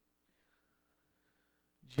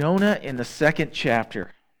Jonah in the second chapter.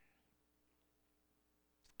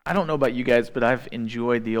 I don't know about you guys, but I've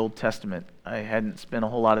enjoyed the Old Testament. I hadn't spent a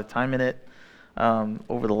whole lot of time in it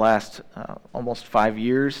over the last almost 5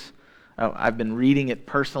 years. I've been reading it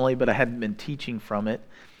personally, but I hadn't been teaching from it,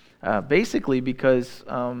 basically because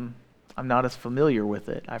I'm not as familiar with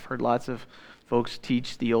it. I've heard lots of folks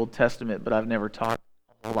teach the Old Testament, but I've never taught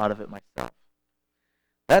a whole lot of it myself.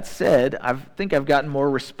 That said, I think I've gotten more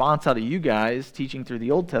response out of you guys teaching through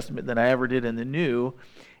the Old Testament than I ever did in the New.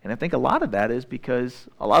 And I think a lot of that is because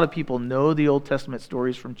a lot of people know the Old Testament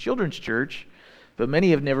stories from children's church, but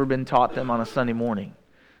many have never been taught them on a Sunday morning.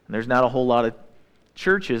 And there's not a whole lot of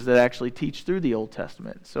churches that actually teach through the Old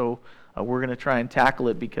Testament. So we're going to try and tackle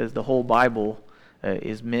it because the whole Bible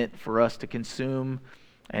is meant for us to consume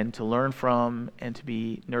and to learn from and to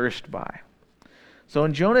be nourished by. So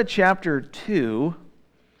in Jonah chapter 2,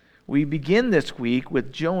 we begin this week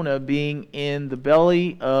with Jonah being in the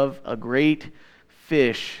belly of a great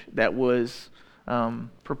fish that was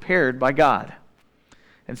prepared by God.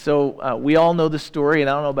 And so we all know the story, and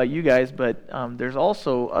I don't know about you guys, but there's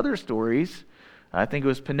also other stories. I think it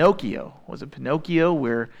was Pinocchio. Was it Pinocchio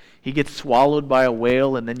where he gets swallowed by a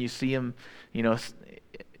whale and then you see him,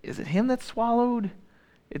 is it him that's swallowed?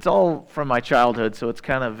 It's all from my childhood, so it's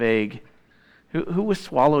kind of vague. Who was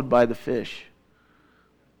swallowed by the fish?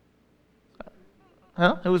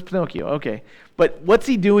 Huh? It was Pinocchio, okay. But what's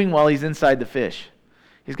he doing while he's inside the fish?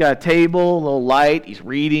 He's got a table, a little light, he's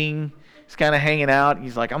reading, he's kind of hanging out.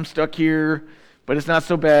 He's like, I'm stuck here, but it's not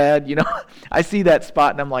so bad. I see that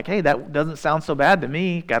spot and I'm like, hey, that doesn't sound so bad to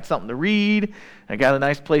me. Got something to read, I got a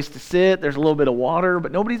nice place to sit, there's a little bit of water,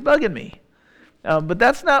 but nobody's bugging me. But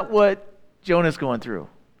that's not what Jonah's going through.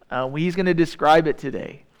 He's going to describe it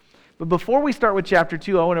today. But before we start with chapter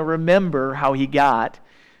 2, I want to remember how he got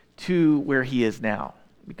to where he is now.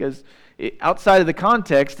 Because outside of the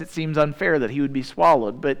context, it seems unfair that he would be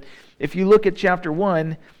swallowed. But if you look at chapter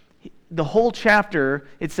 1, the whole chapter,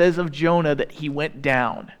 it says of Jonah that he went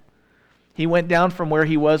down. He went down from where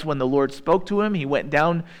he was when the Lord spoke to him. He went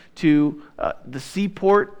down to the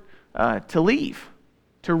seaport to leave,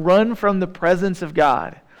 to run from the presence of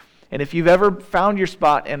God. And if you've ever found your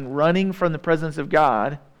spot and running from the presence of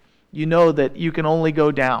God, you know that you can only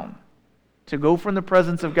go down, to go from the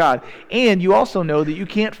presence of God. And you also know that you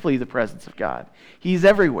can't flee the presence of God. He's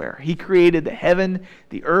everywhere. He created the heaven,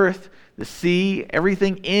 the earth, the sea,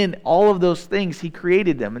 everything in all of those things. He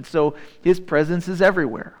created them. And so his presence is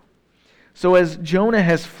everywhere. So as Jonah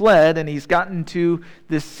has fled and he's gotten to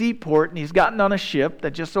this seaport and he's gotten on a ship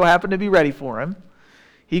that just so happened to be ready for him,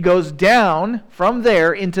 he goes down from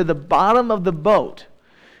there into the bottom of the boat.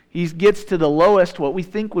 He gets to the lowest, what we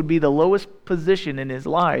think would be the lowest position in his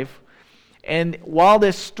life. And while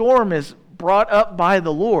this storm is brought up by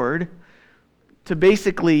the Lord to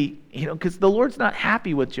basically, because the Lord's not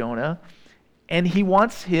happy with Jonah, and he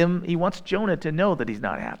wants Jonah to know that he's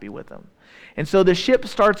not happy with him. And so the ship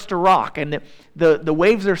starts to rock, and the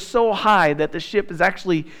waves are so high that the ship is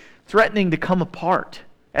actually threatening to come apart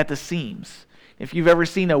at the seams. If you've ever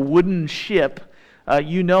seen a wooden ship,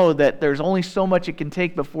 you know that there's only so much it can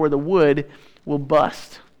take before the wood will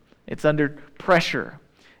bust. It's under pressure.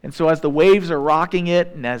 And so as the waves are rocking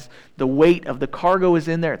it and as the weight of the cargo is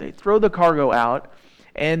in there, they throw the cargo out.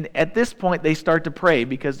 And at this point, they start to pray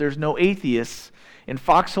because there's no atheists in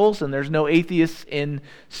foxholes and there's no atheists in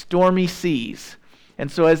stormy seas.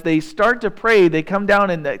 And so as they start to pray, they come down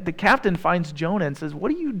and the captain finds Jonah and says, What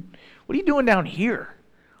are you doing down here?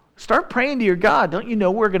 Start praying to your God. Don't you know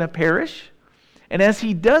we're going to perish? And as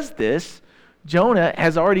he does this, Jonah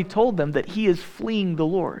has already told them that he is fleeing the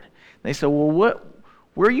Lord. And they say, well,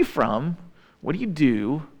 where are you from? What do you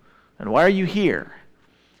do? And why are you here?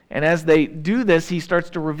 And as they do this, he starts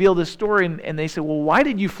to reveal this story, and they say, well, why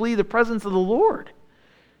did you flee the presence of the Lord?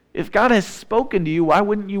 If God has spoken to you, why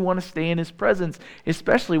wouldn't you want to stay in his presence,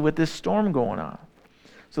 especially with this storm going on?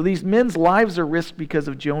 So these men's lives are risked because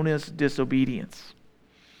of Jonah's disobedience.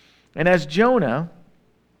 And as Jonah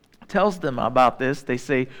tells them about this, they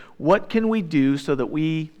say, what can we do so that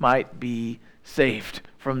we might be saved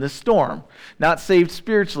from this storm? Not saved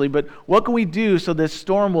spiritually, but what can we do so this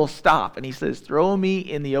storm will stop? And he says, throw me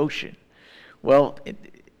in the ocean. Well,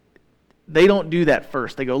 they don't do that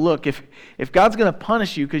first. They go, look, if God's going to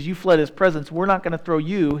punish you because you fled his presence, we're not going to throw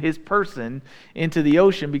you, his person, into the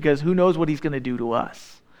ocean because who knows what he's going to do to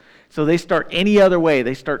us. So they start any other way.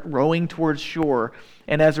 They start rowing towards shore.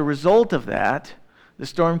 And as a result of that, the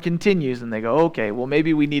storm continues and they go, okay, well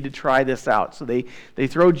maybe we need to try this out. So they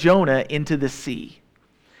throw Jonah into the sea.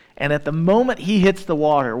 And at the moment he hits the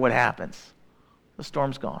water, what happens? The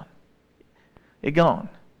storm's gone. It's gone.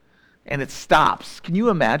 and it stops. Can you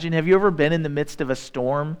imagine? Have you ever been in the midst of a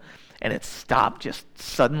storm and it stopped just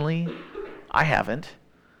suddenly? I haven't.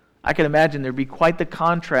 I can imagine there'd be quite the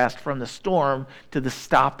contrast from the storm to the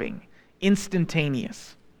stopping.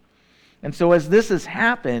 Instantaneous. And so as this has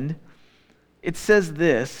happened, it says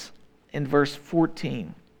this in verse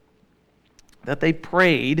 14, that they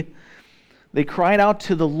prayed, they cried out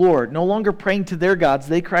to the Lord, no longer praying to their gods.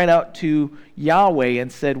 They cried out to Yahweh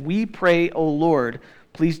and said, "We pray, O Lord,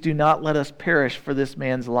 please do not let us perish for this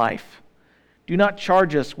man's life. Do not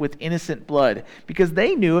charge us with innocent blood," because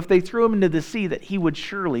they knew if they threw him into the sea that he would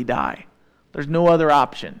surely die. There's no other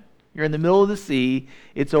option. You're in the middle of the sea.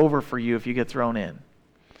 It's over for you if you get thrown in.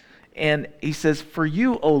 And he says, "For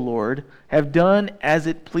you, O Lord, have done as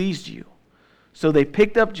it pleased you." So they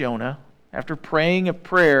picked up Jonah after praying a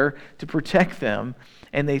prayer to protect them,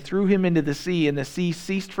 and they threw him into the sea, and the sea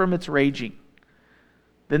ceased from its raging.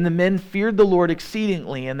 Then the men feared the Lord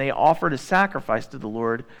exceedingly, and they offered a sacrifice to the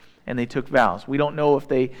Lord, and they took vows. We don't know if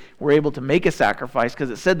they were able to make a sacrifice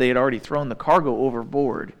because it said they had already thrown the cargo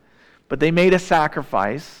overboard. But they made a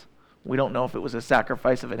sacrifice. We don't know if it was a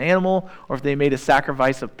sacrifice of an animal or if they made a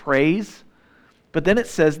sacrifice of praise. But then it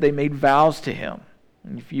says they made vows to him.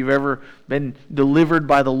 And if you've ever been delivered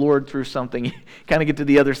by the Lord through something, you kind of get to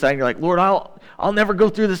the other side and you're like, "Lord, I'll never go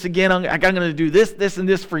through this again. I'm going to do this, this, and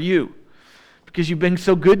this for you because you've been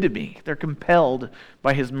so good to me." They're compelled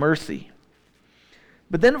by his mercy.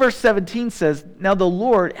 But then verse 17 says, "Now the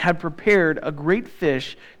Lord had prepared a great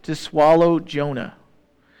fish to swallow Jonah.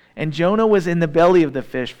 And Jonah was in the belly of the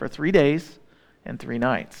fish for 3 days and 3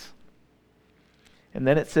 nights. And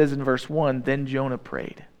then it says in verse 1, "Then Jonah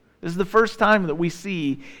prayed." This is the first time that we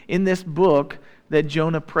see in this book that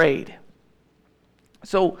Jonah prayed.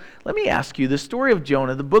 So let me ask you, the story of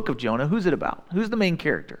Jonah, the book of Jonah, who's it about? Who's the main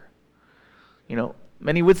character? You know,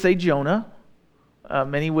 many would say Jonah.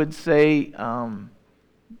 Many would say,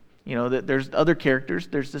 that there's other characters.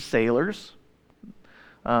 There's the sailors.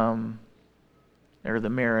 There are the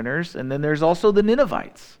mariners, and then there's also the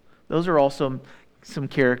Ninevites. Those are also some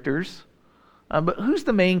characters. But who's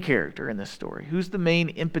the main character in this story? Who's the main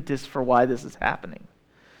impetus for why this is happening?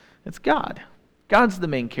 It's God. God's the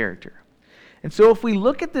main character. And so if we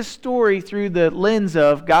look at this story through the lens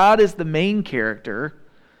of God is the main character,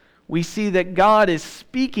 we see that God is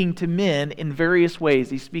speaking to men in various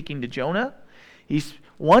ways. He's speaking to Jonah. He's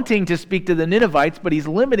wanting to speak to the Ninevites, but he's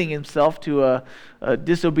limiting himself to a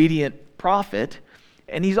disobedient prophet.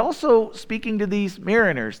 And he's also speaking to these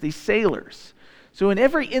mariners, these sailors. So in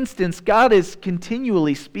every instance, God is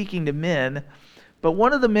continually speaking to men, but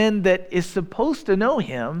one of the men that is supposed to know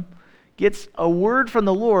him gets a word from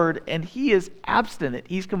the Lord, and he is abstinent.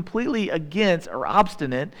 He's completely against, or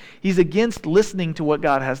obstinate. He's against listening to what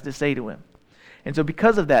God has to say to him. And so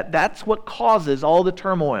because of that, that's what causes all the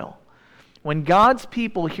turmoil. When God's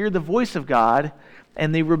people hear the voice of God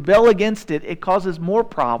and they rebel against it, it causes more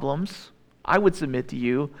problems, I would submit to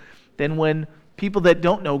you, than when people that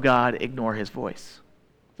don't know God ignore his voice.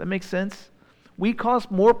 Does that make sense? We cause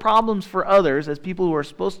more problems for others as people who are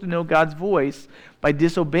supposed to know God's voice by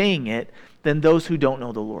disobeying it than those who don't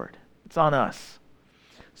know the Lord. It's on us.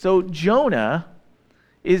 So Jonah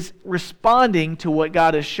is responding to what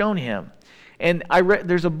God has shown him. And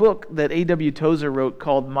there's a book that A.W. Tozer wrote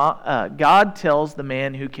called God Tells the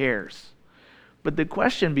Man Who Cares. But the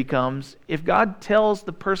question becomes, if God tells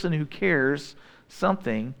the person who cares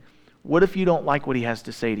something, what if you don't like what he has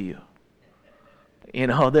to say to you? You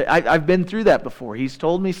know, I've been through that before. He's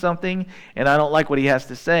told me something, and I don't like what he has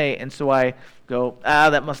to say, and so I go,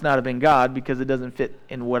 that must not have been God because it doesn't fit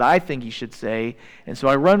in what I think he should say, and so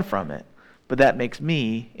I run from it. But that makes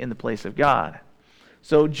me in the place of God.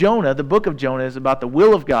 So Jonah, the book of Jonah, is about the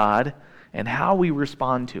will of God and how we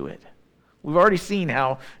respond to it. We've already seen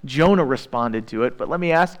how Jonah responded to it, but let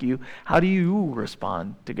me ask you, how do you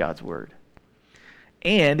respond to God's word?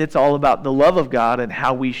 And it's all about the love of God and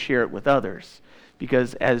how we share it with others.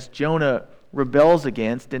 Because as Jonah rebels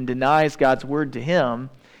against and denies God's word to him,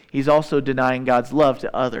 he's also denying God's love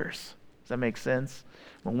to others. Does that make sense?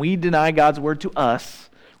 When we deny God's word to us,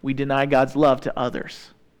 we deny God's love to others.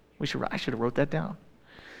 I should have wrote that down.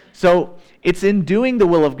 So it's in doing the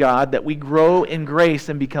will of God that we grow in grace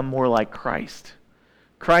and become more like Christ.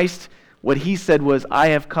 Christ, what he said was, "I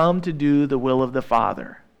have come to do the will of the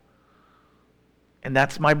Father. And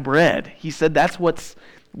that's my bread." He said that's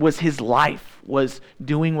was his life, was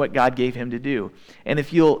doing what God gave him to do. And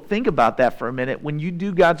if you'll think about that for a minute, when you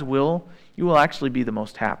do God's will, you will actually be the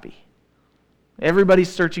most happy.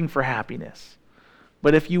 Everybody's searching for happiness.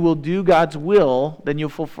 But if you will do God's will, then you'll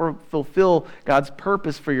fulfill God's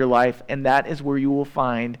purpose for your life, and that is where you will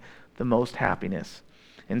find the most happiness.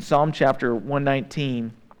 In Psalm chapter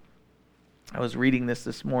 119, I was reading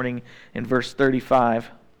this morning in verse 35.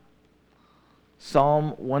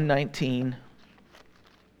 Psalm 119,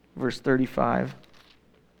 verse 35.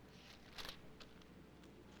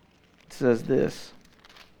 It says this.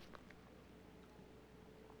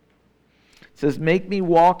 It says, "Make me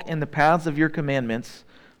walk in the paths of your commandments,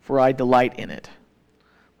 for I delight in it."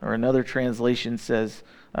 Or another translation says,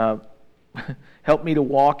 help me to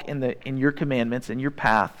walk in your commandments, in your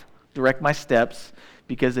path. Direct my steps,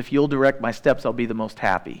 because if you'll direct my steps, I'll be the most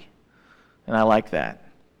happy. And I like that.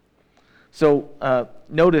 So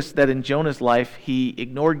notice that in Jonah's life, he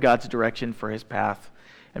ignored God's direction for his path.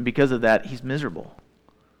 And because of that, he's miserable.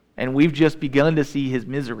 And we've just begun to see his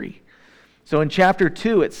misery. So in chapter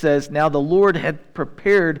 2, it says, "Now the Lord had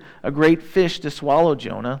prepared a great fish to swallow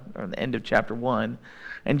Jonah," or the end of chapter 1,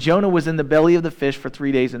 "and Jonah was in the belly of the fish for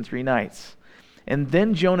 3 days and 3 nights. And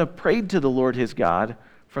then Jonah prayed to the Lord his God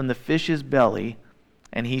from the fish's belly,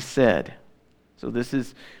 and he said," so this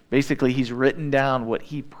is basically, he's written down what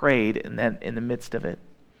he prayed in the midst of it.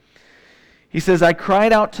 He says, "I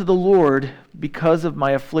cried out to the Lord because of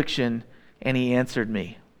my affliction, and he answered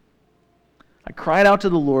me." I cried out to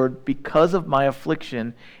the Lord because of my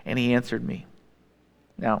affliction, and he answered me.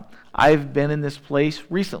 Now, I've been in this place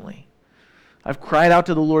recently. I've cried out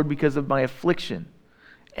to the Lord because of my affliction,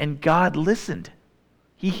 and God listened.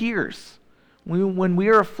 He hears. When we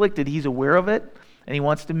are afflicted, he's aware of it, and he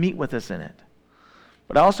wants to meet with us in it.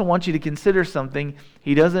 But I also want you to consider something.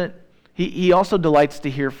 He also delights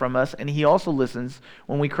to hear from us, and he also listens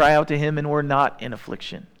when we cry out to him and we're not in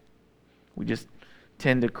affliction. We just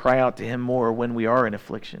tend to cry out to him more when we are in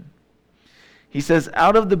affliction. He says,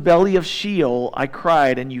 "Out of the belly of Sheol I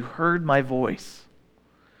cried, and you heard my voice.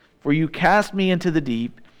 For you cast me into the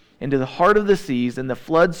deep, into the heart of the seas, and the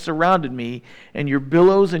floods surrounded me, and your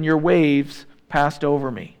billows and your waves passed over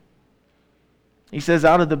me." He says,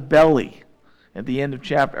 out of the belly. At the end of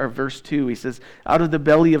verse 2, he says, "Out of the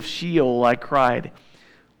belly of Sheol I cried."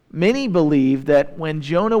 Many believe that when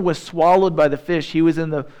Jonah was swallowed by the fish, he was in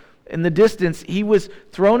the distance, he was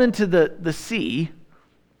thrown into the sea.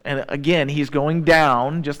 And again, he's going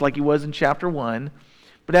down, just like he was in chapter 1.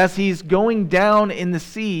 But as he's going down in the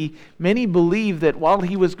sea, many believe that while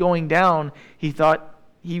he was going down, he thought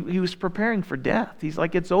he was preparing for death. He's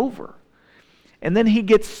like, it's over. And then he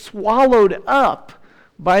gets swallowed up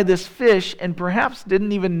by this fish, and perhaps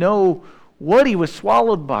didn't even know what he was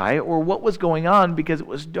swallowed by or what was going on because it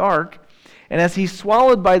was dark. And as he's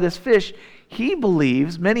swallowed by this fish, he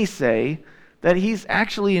believes, many say, that he's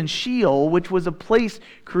actually in Sheol, which was a place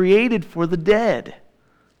created for the dead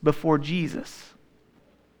before Jesus.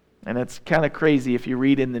 And it's kind of crazy if you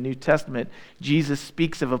read in the New Testament, Jesus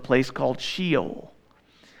speaks of a place called Sheol.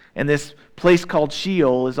 And this place called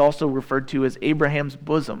Sheol is also referred to as Abraham's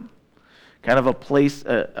bosom, kind of a place,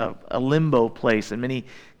 a limbo place. And many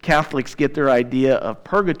Catholics get their idea of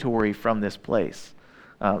purgatory from this place.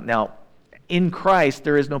 Now, in Christ,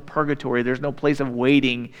 there is no purgatory. There's no place of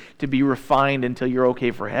waiting to be refined until you're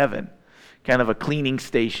okay for heaven, kind of a cleaning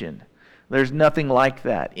station. There's nothing like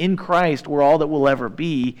that. In Christ, we're all that we'll ever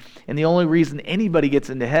be, and the only reason anybody gets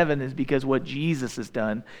into heaven is because of what Jesus has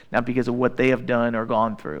done, not because of what they have done or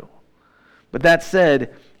gone through. But that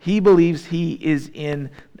said, he believes he is in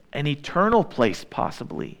an eternal place,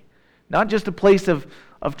 possibly. Not just a place of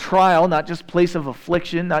trial, not just a place of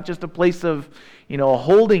affliction, not just a place of, a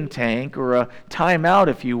holding tank or a timeout,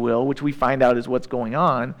 if you will, which we find out is what's going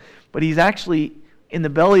on. But he's actually in the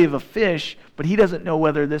belly of a fish, but he doesn't know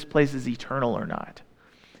whether this place is eternal or not.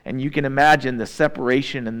 And you can imagine the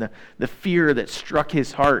separation and the fear that struck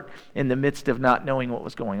his heart in the midst of not knowing what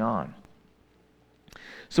was going on.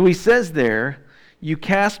 So he says there, "You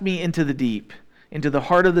cast me into the deep, into the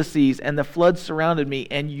heart of the seas, and the floods surrounded me,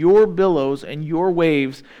 and your billows and your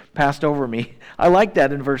waves passed over me." I like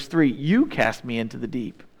that in verse 3. You cast me into the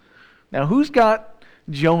deep. Now, who's got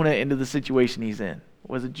Jonah into the situation he's in?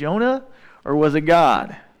 Was it Jonah or was it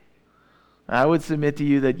God? I would submit to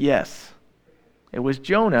you that yes, it was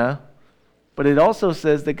Jonah, but it also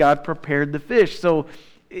says that God prepared the fish. So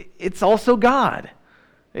it's also God.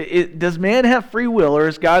 Does man have free will, or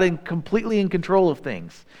is God completely in control of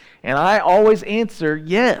things? And I always answer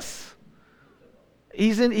yes.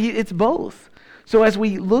 It's both. So as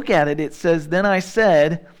we look at it, it says, "Then I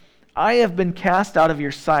said, I have been cast out of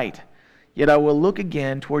your sight, yet I will look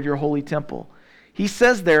again toward your holy temple." He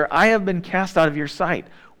says there, "I have been cast out of your sight."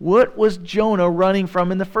 What was Jonah running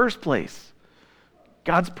from in the first place?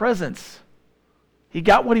 God's presence. He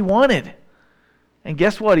got what he wanted. And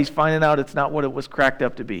guess what? He's finding out it's not what it was cracked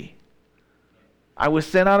up to be. I was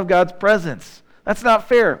sent out of God's presence. That's not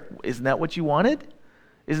fair. Isn't that what you wanted?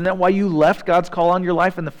 Isn't that why you left God's call on your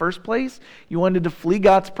life in the first place? You wanted to flee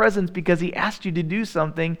God's presence because he asked you to do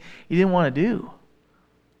something you didn't want to do.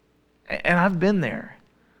 And I've been there.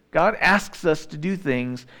 God asks us to do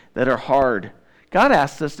things that are hard. God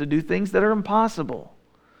asks us to do things that are impossible.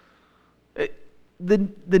 The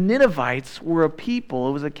Ninevites were a people.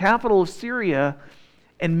 It was a capital of Syria.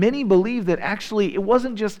 And many believe that actually it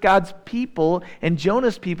wasn't just God's people and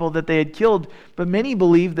Jonah's people that they had killed, but many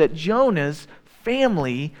believe that Jonah's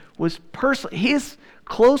family was his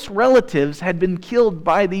close relatives had been killed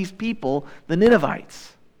by these people, the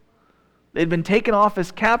Ninevites. They'd been taken off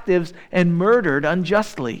as captives and murdered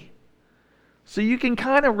unjustly. So you can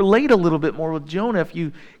kind of relate a little bit more with Jonah if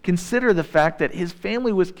you consider the fact that his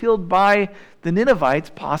family was killed by the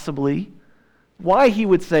Ninevites, possibly. Why he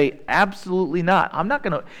would say, absolutely not. I'm not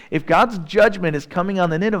going to, if God's judgment is coming on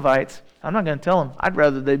the Ninevites, I'm not going to tell them. I'd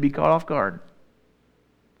rather they be caught off guard.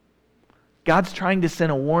 God's trying to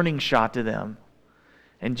send a warning shot to them.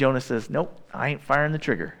 And Jonah says, nope, I ain't firing the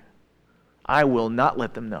trigger. I will not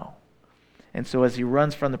let them know. And so as he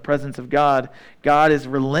runs from the presence of God, God is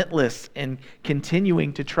relentless in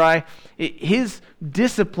continuing to try. His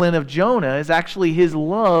discipline of Jonah is actually his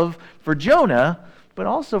love for Jonah, but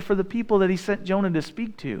also for the people that he sent Jonah to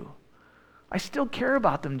speak to. I still care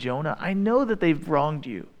about them, Jonah. I know that they've wronged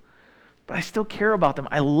you, but I still care about them.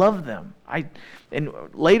 I love them. And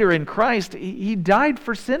later in Christ, he died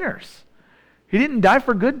for sinners. He didn't die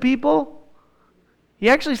for good people. He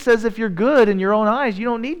actually says, if you're good in your own eyes, you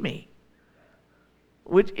don't need me,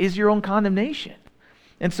 which is your own condemnation.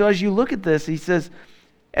 And so as you look at this, he says,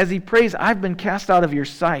 as he prays, I've been cast out of your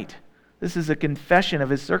sight. This is a confession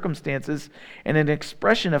of his circumstances and an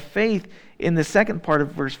expression of faith. In the second part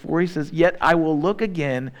of verse 4, he says, yet I will look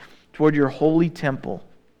again toward your holy temple.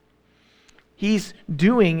 He's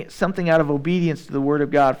doing something out of obedience to the word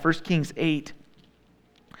of God. 1 Kings 8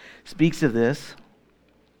 speaks of this.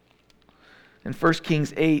 In 1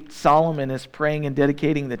 Kings 8, Solomon is praying and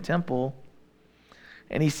dedicating the temple.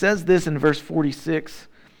 And he says this in verse 46,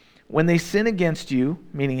 when they sin against you,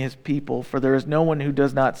 meaning his people, for there is no one who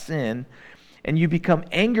does not sin, and you become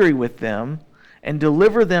angry with them and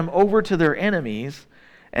deliver them over to their enemies,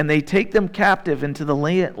 and they take them captive into the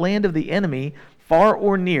land of the enemy, far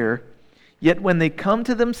or near, yet when they come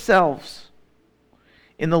to themselves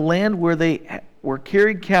in the land where they were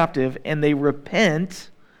carried captive, and they repent,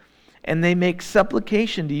 and they make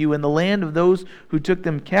supplication to you in the land of those who took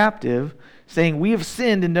them captive, saying, we have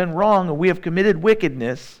sinned and done wrong, and we have committed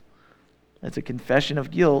wickedness. That's a confession of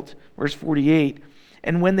guilt. Verse 48,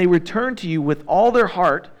 and when they return to you with all their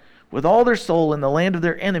heart, with all their soul in the land of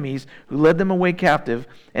their enemies who led them away captive,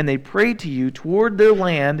 and they pray to you toward their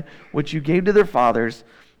land which you gave to their fathers,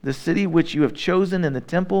 the city which you have chosen and the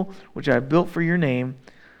temple which I have built for your name.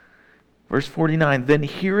 Verse 49, then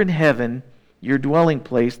hear in heaven, your dwelling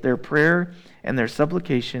place, their prayer and their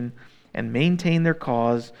supplication, and maintain their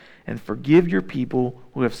cause, and forgive your people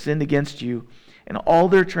who have sinned against you, and all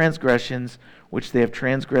their transgressions which they have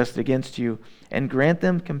transgressed against you, and grant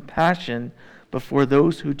them compassion before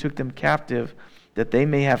those who took them captive, that they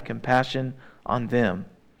may have compassion on them.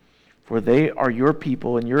 For they are your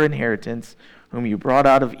people and your inheritance, whom you brought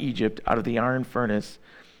out of Egypt, out of the iron furnace,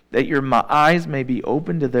 that your eyes may be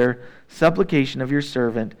open to their supplication of your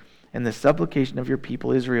servant and the supplication of your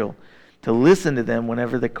people Israel, to listen to them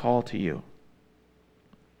whenever they call to you.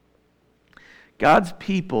 God's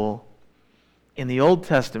people in the Old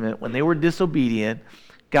Testament, when they were disobedient,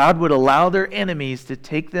 God would allow their enemies to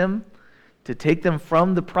take them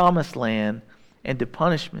from the promised land and to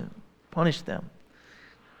punish them.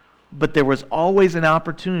 But there was always an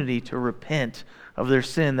opportunity to repent of their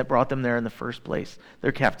sin that brought them there in the first place,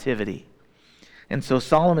 their captivity. And so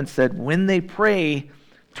Solomon said, when they pray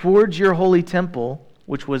towards your holy temple,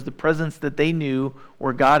 which was the presence that they knew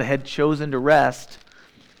where God had chosen to rest,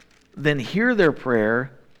 then hear their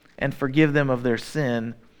prayer and forgive them of their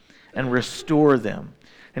sin and restore them.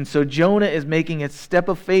 And so Jonah is making a step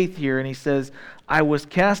of faith here, and he says, I was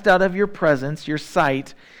cast out of your presence, your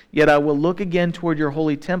sight, yet I will look again toward your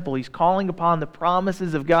holy temple. He's calling upon the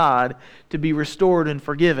promises of God to be restored and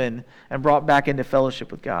forgiven and brought back into fellowship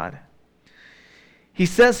with God. He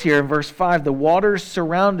says here in verse 5, the waters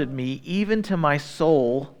surrounded me, even to my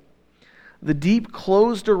soul. The deep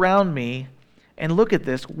closed around me, and look at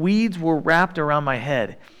this, weeds were wrapped around my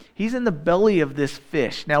head. He's in the belly of this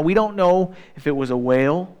fish. Now, we don't know if it was a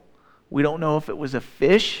whale. We don't know if it was a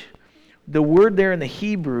fish. The word there in the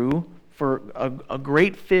Hebrew for a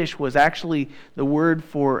great fish was actually the word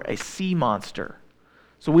for a sea monster.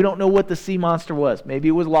 So we don't know what the sea monster was. Maybe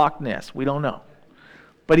it was Loch Ness. We don't know.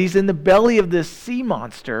 But he's in the belly of this sea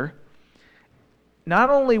monster, not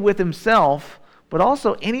only with himself, but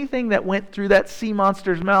also anything that went through that sea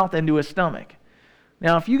monster's mouth into his stomach.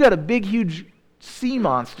 Now, if you got a big, huge sea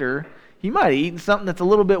monster, he might have eaten something that's a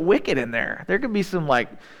little bit wicked in there. There could be some, like,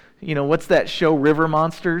 what's that show, River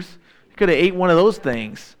Monsters? He could have ate one of those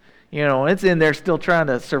things. And it's in there still trying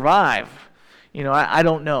to survive. I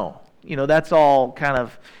don't know. That's all kind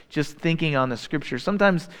of just thinking on the Scripture.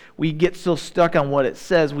 Sometimes we get so stuck on what it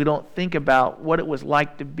says, we don't think about what it was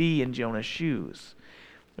like to be in Jonah's shoes,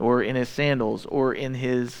 or in his sandals, or in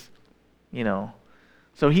his,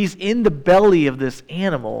 So he's in the belly of this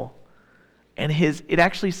animal, and it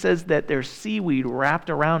actually says that there's seaweed wrapped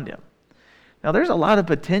around him. Now, there's a lot of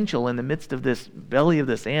potential in the midst of this belly of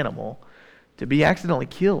this animal to be accidentally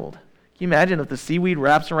killed. Can you imagine if the seaweed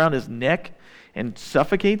wraps around his neck and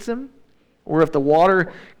suffocates him? Or if the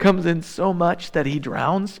water comes in so much that he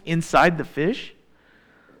drowns inside the fish?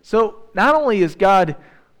 So not only is God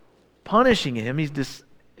punishing him, he's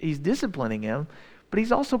disciplining him, but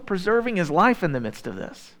he's also preserving his life in the midst of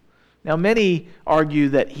this. Now, many argue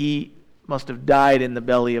that he must have died in the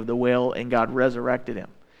belly of the whale and God resurrected him.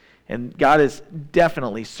 And God is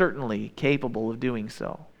definitely, certainly capable of doing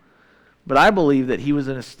so. But I believe that he was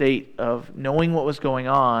in a state of knowing what was going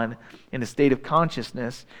on, in a state of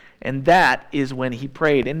consciousness, and that is when he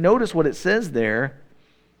prayed. And notice what it says there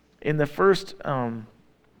in the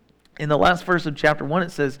last verse of chapter 1.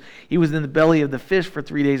 It says he was in the belly of the fish for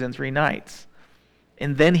 3 days and 3 nights,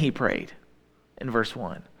 and then he prayed in verse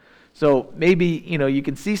 1. So maybe you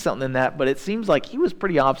can see something in that, but it seems like he was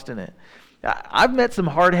pretty obstinate. I've met some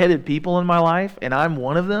hard-headed people in my life, and I'm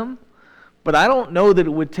one of them. But I don't know that it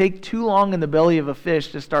would take too long in the belly of a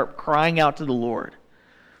fish to start crying out to the Lord.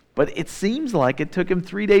 But it seems like it took him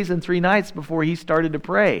 3 days and 3 nights before he started to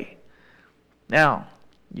pray. Now,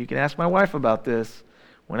 you can ask my wife about this.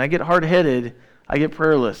 When I get hard-headed, I get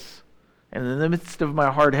prayerless. And in the midst of my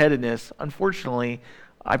hard-headedness, unfortunately,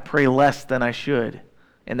 I pray less than I should.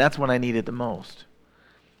 And that's when I need it the most.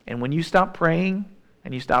 And when you stop praying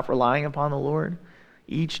and you stop relying upon the Lord,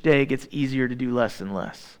 each day gets easier to do less and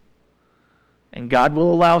less. And God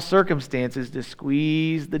will allow circumstances to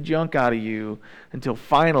squeeze the junk out of you until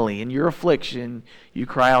finally, in your affliction, you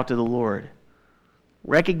cry out to the Lord.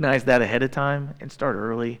 Recognize that ahead of time and start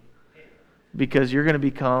early, because you're going to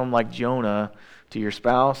become like Jonah to your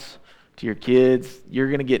spouse, to your kids. You're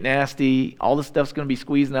going to get nasty. All this stuff's going to be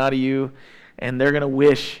squeezing out of you, and they're going to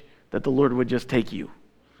wish that the Lord would just take you.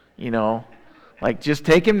 Like, just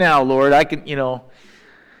take him now, Lord. I can,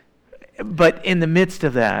 But in the midst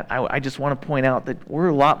of that, I just want to point out that we're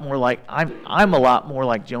a lot more like, I'm a lot more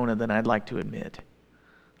like Jonah than I'd like to admit.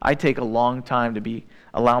 I take a long time to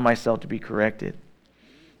allow myself to be corrected.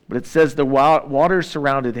 But it says the waters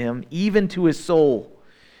surrounded him, even to his soul.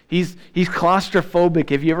 He's claustrophobic.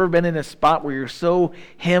 Have you ever been in a spot where you're so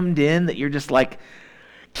hemmed in that you're just like,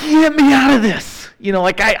 get me out of this?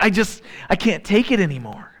 I can't take it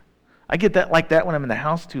anymore. I get that like that when I'm in the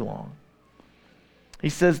house too long. He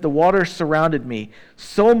says, the water surrounded me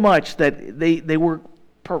so much that they were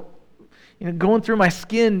going through my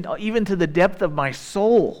skin, even to the depth of my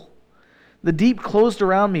soul. The deep closed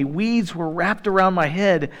around me. Weeds were wrapped around my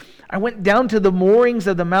head. I went down to the moorings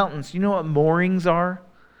of the mountains. You know what moorings are?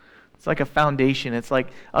 It's like a foundation. It's like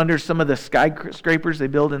under some of the skyscrapers they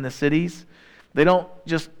build in the cities. They don't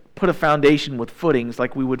just put a foundation with footings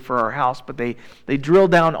like we would for our house, but they drill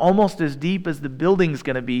down almost as deep as the building's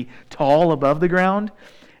going to be tall above the ground,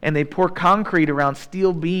 and they pour concrete around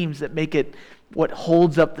steel beams that make it what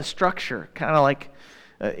holds up the structure, kind of like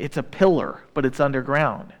it's a pillar, but it's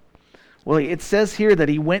underground. Well, it says here that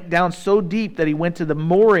he went down so deep that he went to the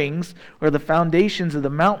moorings or the foundations of the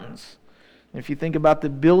mountains. And if you think about the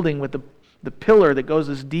building with the pillar that goes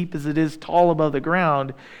as deep as it is tall above the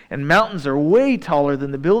ground, and mountains are way taller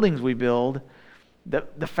than the buildings we build,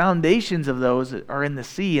 the foundations of those are in the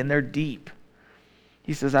sea and they're deep.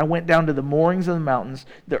 He says, I went down to the moorings of the mountains,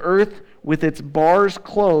 the earth with its bars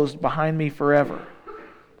closed behind me forever.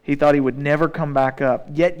 He thought he would never come back up.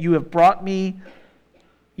 Yet you have brought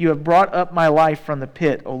up my life from the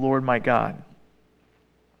pit, O Lord my God.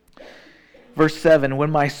 Verse 7,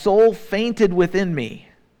 when my soul fainted within me,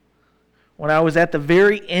 when I was at the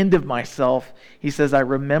very end of myself, he says, I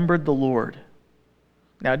remembered the Lord.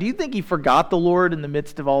 Now, do you think he forgot the Lord in the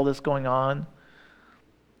midst of all this going on?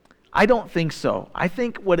 I don't think so. I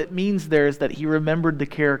think what it means there is that he remembered the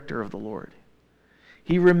character of the Lord.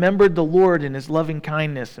 He remembered the Lord in his loving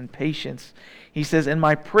kindness and patience. He says, and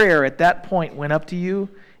my prayer at that point went up to you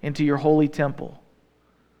into your holy temple.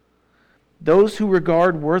 Those who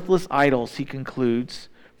regard worthless idols, he concludes,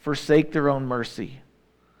 forsake their own mercy.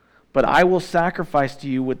 But I will sacrifice to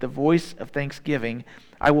you with the voice of thanksgiving.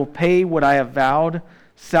 I will pay what I have vowed.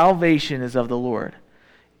 Salvation is of the Lord.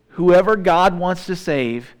 Whoever God wants to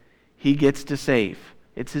save, he gets to save.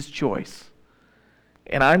 It's his choice.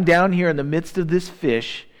 And I'm down here in the midst of this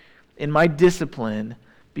fish in my discipline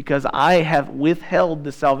because I have withheld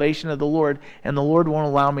the salvation of the Lord, and the Lord won't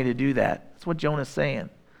allow me to do that. That's what Jonah's saying.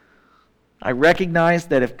 I recognize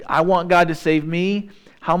that if I want God to save me,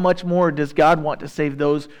 how much more does God want to save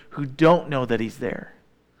those who don't know that he's there?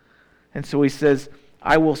 And so he says,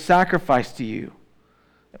 I will sacrifice to you.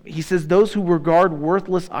 He says, those who regard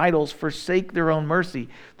worthless idols forsake their own mercy.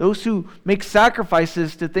 Those who make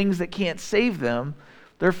sacrifices to things that can't save them,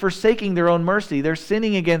 they're forsaking their own mercy. They're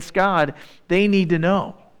sinning against God. They need to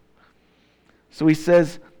know. So he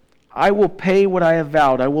says, I will pay what I have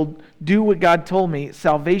vowed. I will do what God told me.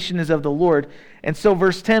 Salvation is of the Lord. And so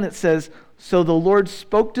verse 10, it says, so the Lord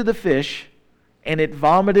spoke to the fish, and it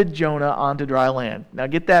vomited Jonah onto dry land. Now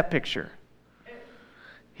get that picture.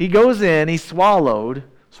 He goes in, he's swallowed.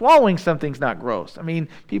 Swallowing something's not gross. I mean,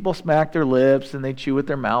 people smack their lips and they chew with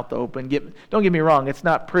their mouth open. Don't get me wrong, it's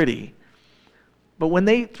not pretty. But when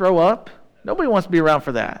they throw up, nobody wants to be around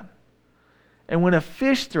for that. And when a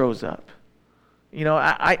fish throws up,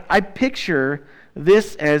 I picture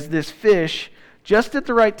this as this fish just at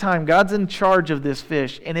the right time. God's in charge of this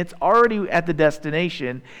fish, and it's already at the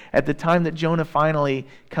destination at the time that Jonah finally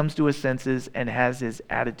comes to his senses and has his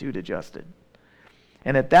attitude adjusted.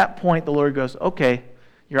 And at that point, the Lord goes, okay,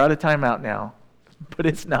 you're out of timeout now, but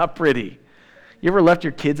it's not pretty. You ever left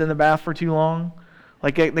your kids in the bath for too long?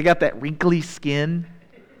 Like they got that wrinkly skin.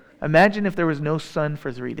 Imagine if there was no sun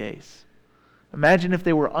for 3 days. Imagine if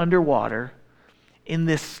they were underwater in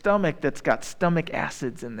this stomach that's got stomach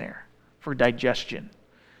acids in there for digestion.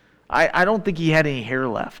 I don't think he had any hair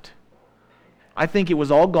left. I think it was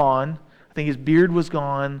all gone. I think his beard was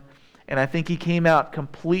gone. And I think he came out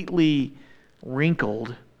completely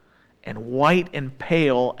wrinkled and white and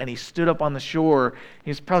pale, and he stood up on the shore. He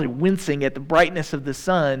was probably wincing at the brightness of the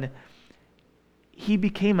sun. He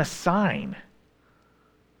became a sign.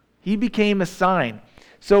 He became a sign.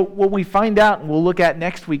 So what we find out, and we'll look at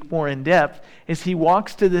next week more in depth, is he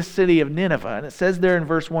walks to this city of Nineveh. And it says there in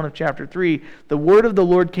verse 1 of chapter 3, the word of the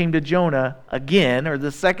Lord came to Jonah again, or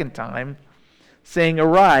the second time, saying,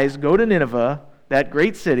 arise, go to Nineveh, that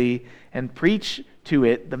great city, and preach to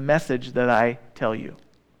it the message that I tell you.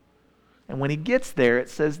 And when he gets there, it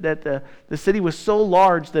says that the city was so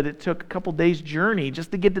large that it took a couple days' journey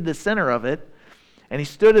just to get to the center of it. And he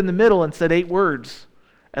stood in the middle and said 8 words,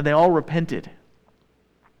 and they all repented.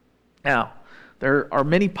 Now, there are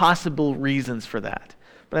many possible reasons for that.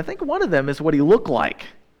 But I think one of them is what he looked like.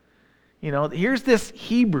 Here's this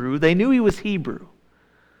Hebrew. They knew he was Hebrew.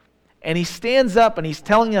 And he stands up and he's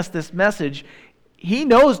telling us this message. He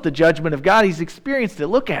knows the judgment of God. He's experienced it.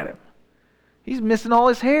 Look at him. He's missing all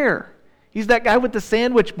his hair. He's that guy with the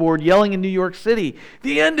sandwich board yelling in New York City,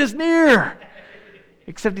 the end is near.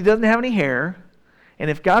 Except he doesn't have any hair. And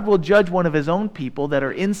if God will judge one of his own people that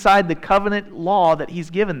are inside the covenant law that he's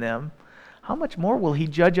given them, how much more will he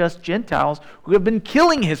judge us Gentiles who have been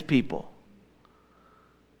killing his people?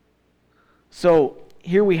 So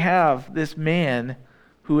here we have this man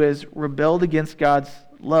who has rebelled against God's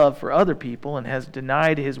love for other people and has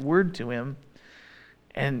denied his word to him.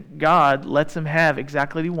 And God lets him have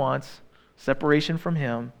exactly what he wants, separation from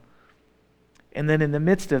him. And then in the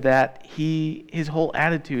midst of that, his whole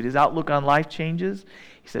attitude, his outlook on life changes.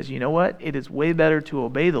 He says, you know what? It is way better to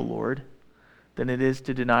obey the Lord than it is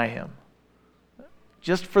to deny him.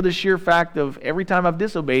 Just for the sheer fact of every time I've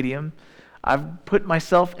disobeyed him, I've put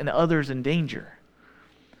myself and others in danger.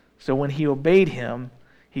 So when he obeyed him,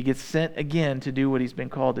 he gets sent again to do what he's been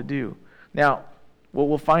called to do. Now, what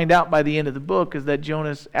we'll find out by the end of the book is that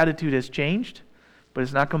Jonah's attitude has changed, but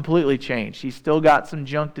it's not completely changed. He's still got some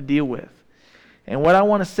junk to deal with. And what I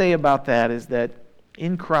want to say about that is that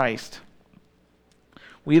in Christ,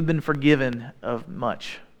 we have been forgiven of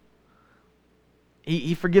much.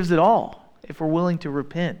 He forgives it all if we're willing to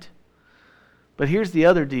repent. But here's the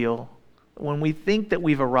other deal. When we think that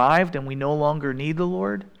we've arrived and we no longer need the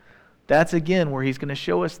Lord, that's again where he's going to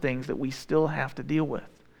show us things that we still have to deal with.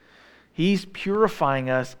 He's purifying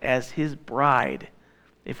us as his bride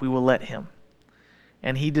if we will let him.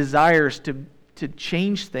 And he desires to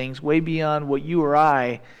change things way beyond what you or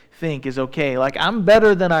I think is okay. Like, I'm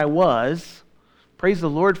better than I was. Praise the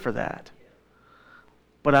Lord for that.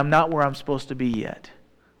 But I'm not where I'm supposed to be yet.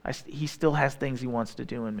 He still has things he wants to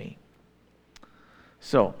do in me.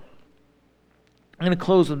 So, I'm going to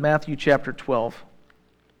close with Matthew chapter 12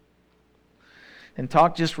 and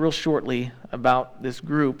talk just real shortly about this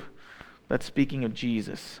group that's speaking of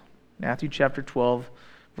Jesus. Matthew chapter 12,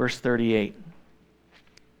 verse 38.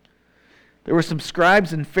 There were some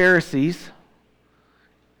scribes and Pharisees,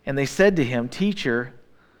 and they said to him, "Teacher,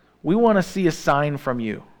 we want to see a sign from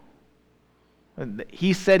you."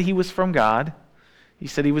 He said he was from God. He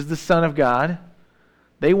said he was the Son of God.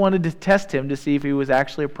 They wanted to test him to see if he was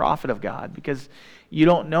actually a prophet of God, because you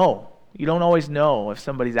don't know. You don't always know if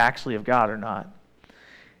somebody's actually of God or not.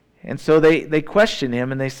 And so they questioned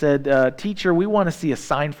him, and they said, "Teacher, we want to see a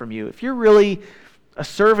sign from you. If you're really a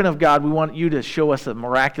servant of God, we want you to show us a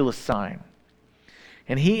miraculous sign."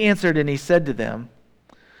 And he answered and he said to them,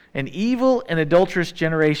 "An evil and adulterous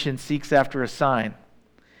generation seeks after a sign,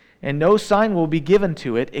 and no sign will be given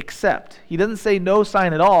to it except," he doesn't say no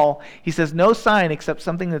sign at all, he says no sign except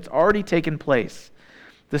something that's already taken place,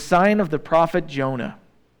 "the sign of the prophet Jonah.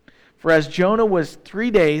 For as Jonah was 3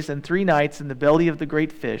 days and 3 nights in the belly of the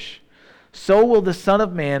great fish, so will the Son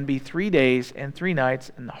of Man be 3 days and 3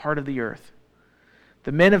 nights in the heart of the earth.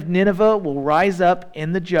 The men of Nineveh will rise up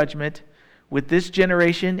in the judgment with this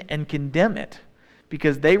generation and condemn it,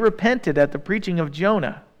 because they repented at the preaching of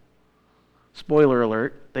Jonah." Spoiler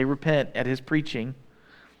alert, they repent at his preaching.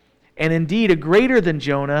 "And indeed, a greater than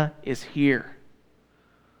Jonah is here."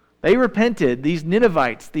 They repented, these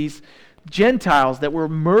Ninevites, these Gentiles that were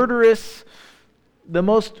murderous, the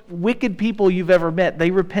most wicked people you've ever met.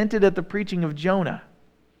 They repented at the preaching of Jonah.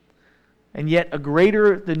 And yet, a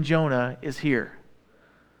greater than Jonah is here.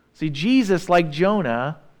 See, Jesus, like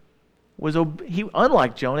Jonah,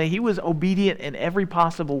 unlike Jonah, he was obedient in every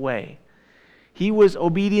possible way. He was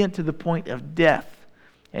obedient to the point of death.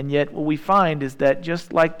 And yet what we find is that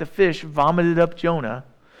just like the fish vomited up Jonah,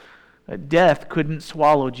 death couldn't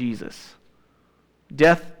swallow Jesus.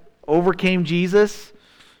 Death overcame Jesus,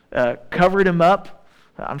 covered him up.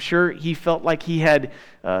 I'm sure he felt like he had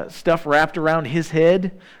stuff wrapped around his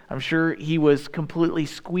head. I'm sure he was completely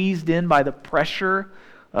squeezed in by the pressure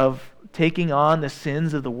of taking on the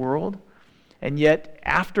sins of the world. And yet,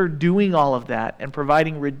 after doing all of that and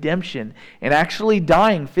providing redemption and actually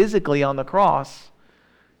dying physically on the cross,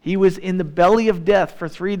 he was in the belly of death for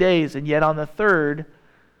 3 days, and yet on the third,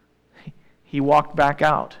 he walked back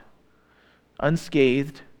out,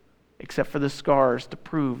 unscathed, except for the scars to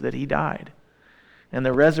prove that he died. And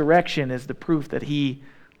the resurrection is the proof that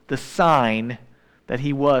the sign that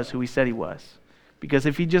he was who he said he was. Because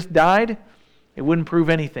if he just died, it wouldn't prove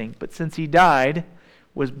anything. But since he died,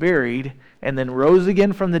 was buried, and then rose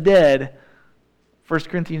again from the dead, 1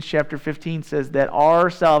 Corinthians chapter 15 says that our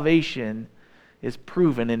salvation is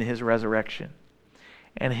proven in his resurrection.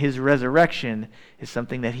 And his resurrection is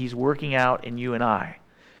something that he's working out in you and I.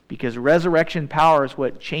 Because resurrection power is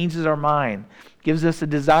what changes our mind, gives us a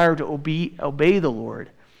desire to obey the Lord.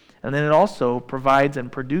 And then it also provides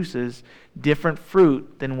and produces different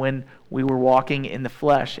fruit than when we were walking in the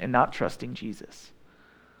flesh and not trusting Jesus.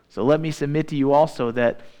 So let me submit to you also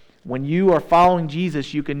that when you are following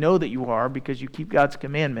Jesus, you can know that you are because you keep God's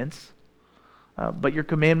commandments. But your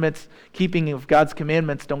commandments, keeping of God's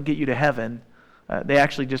commandments don't get you to heaven. They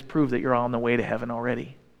actually just prove that you're on the way to heaven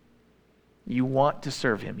already. You want to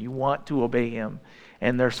serve him. You want to obey him.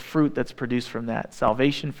 And there's fruit that's produced from that.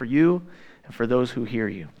 Salvation for you and for those who hear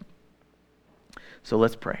you. So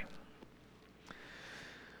let's pray.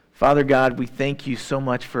 Father God, we thank you so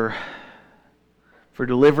much for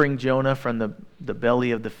delivering Jonah from the belly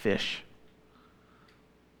of the fish.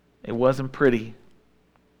 It wasn't pretty.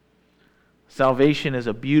 Salvation is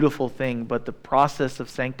a beautiful thing, but the process of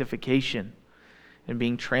sanctification and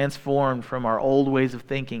being transformed from our old ways of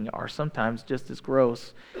thinking are sometimes just as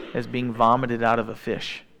gross as being vomited out of a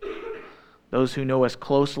fish. Those who know us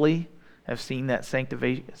closely have seen that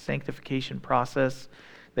sanctification process.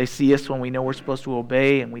 They see us when we know we're supposed to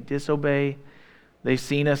obey and we disobey. They've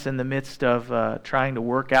seen us in the midst of trying to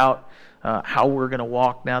work out how we're going to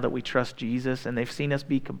walk now that we trust Jesus, and they've seen us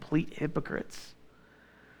be complete hypocrites.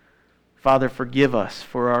 Father, forgive us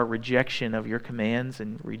for our rejection of your commands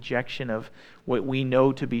and rejection of what we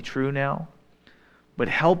know to be true now. But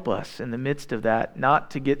help us in the midst of that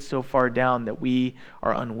not to get so far down that we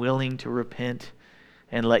are unwilling to repent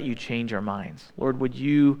and let you change our minds. Lord, would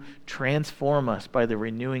you transform us by the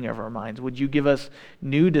renewing of our minds? Would you give us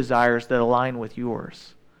new desires that align with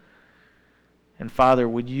yours? And Father,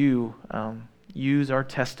 would you use our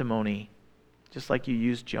testimony, just like you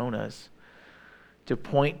used Jonah's, to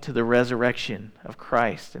point to the resurrection of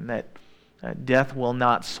Christ and that death will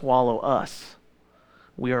not swallow us.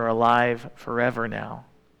 We are alive forever now.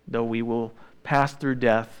 Though we will pass through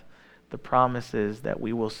death, the promise is that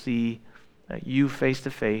we will see you face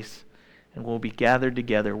to face, and we'll be gathered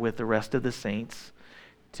together with the rest of the saints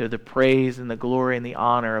to the praise and the glory and the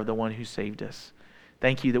honor of the one who saved us.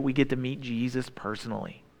 Thank you that we get to meet Jesus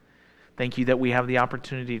personally. Thank you that we have the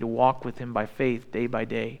opportunity to walk with him by faith day by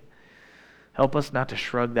day. Help us not to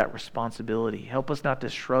shrug that responsibility. Help us not to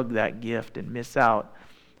shrug that gift and miss out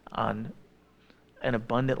on an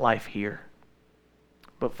abundant life here.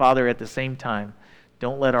 But Father, at the same time,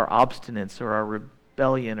 don't let our obstinance or our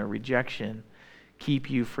rebellion or rejection keep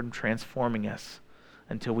you from transforming us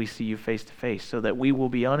until we see you face to face, so that we will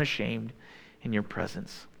be unashamed in your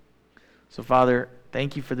presence. So Father,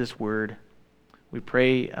 thank you for this word. We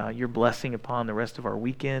pray your blessing upon the rest of our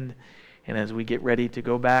weekend, and as we get ready to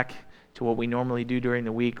go back to what we normally do during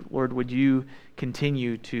the week, Lord, would you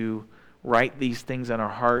continue to write these things on our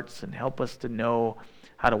hearts and help us to know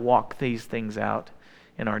how to walk these things out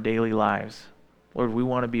in our daily lives. Lord, we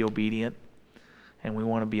want to be obedient and we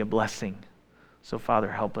want to be a blessing. So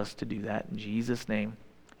Father, help us to do that. In Jesus' name,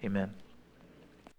 amen.